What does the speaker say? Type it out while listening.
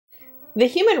The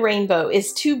human rainbow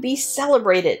is to be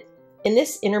celebrated. In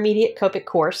this intermediate Copic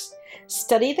course,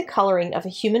 study the coloring of a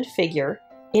human figure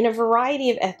in a variety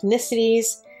of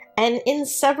ethnicities and in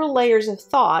several layers of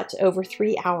thought over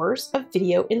 3 hours of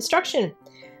video instruction.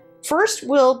 First,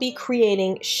 we'll be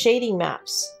creating shading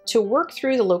maps to work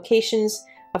through the locations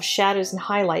of shadows and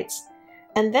highlights,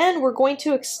 and then we're going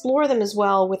to explore them as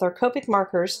well with our Copic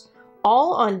markers,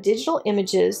 all on digital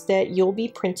images that you'll be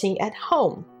printing at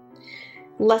home.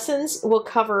 Lessons will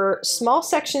cover small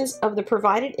sections of the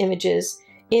provided images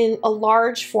in a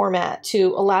large format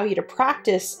to allow you to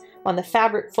practice on the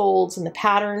fabric folds and the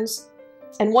patterns.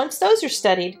 And once those are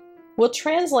studied, we'll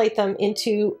translate them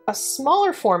into a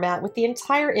smaller format with the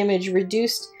entire image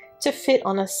reduced to fit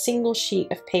on a single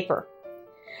sheet of paper.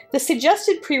 The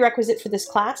suggested prerequisite for this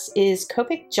class is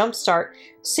Copic Jumpstart,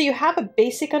 so you have a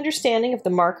basic understanding of the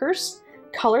markers,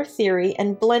 color theory,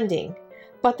 and blending.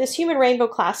 But this human rainbow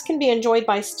class can be enjoyed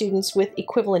by students with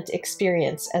equivalent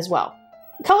experience as well.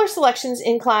 Color selections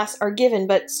in class are given,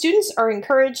 but students are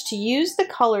encouraged to use the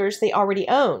colors they already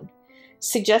own.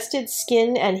 Suggested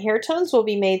skin and hair tones will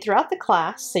be made throughout the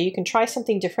class, so you can try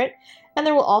something different, and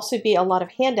there will also be a lot of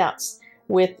handouts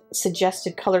with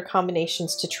suggested color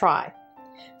combinations to try.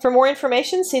 For more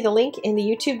information, see the link in the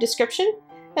YouTube description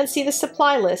and see the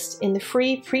supply list in the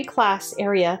free pre-class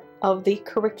area of the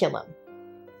curriculum.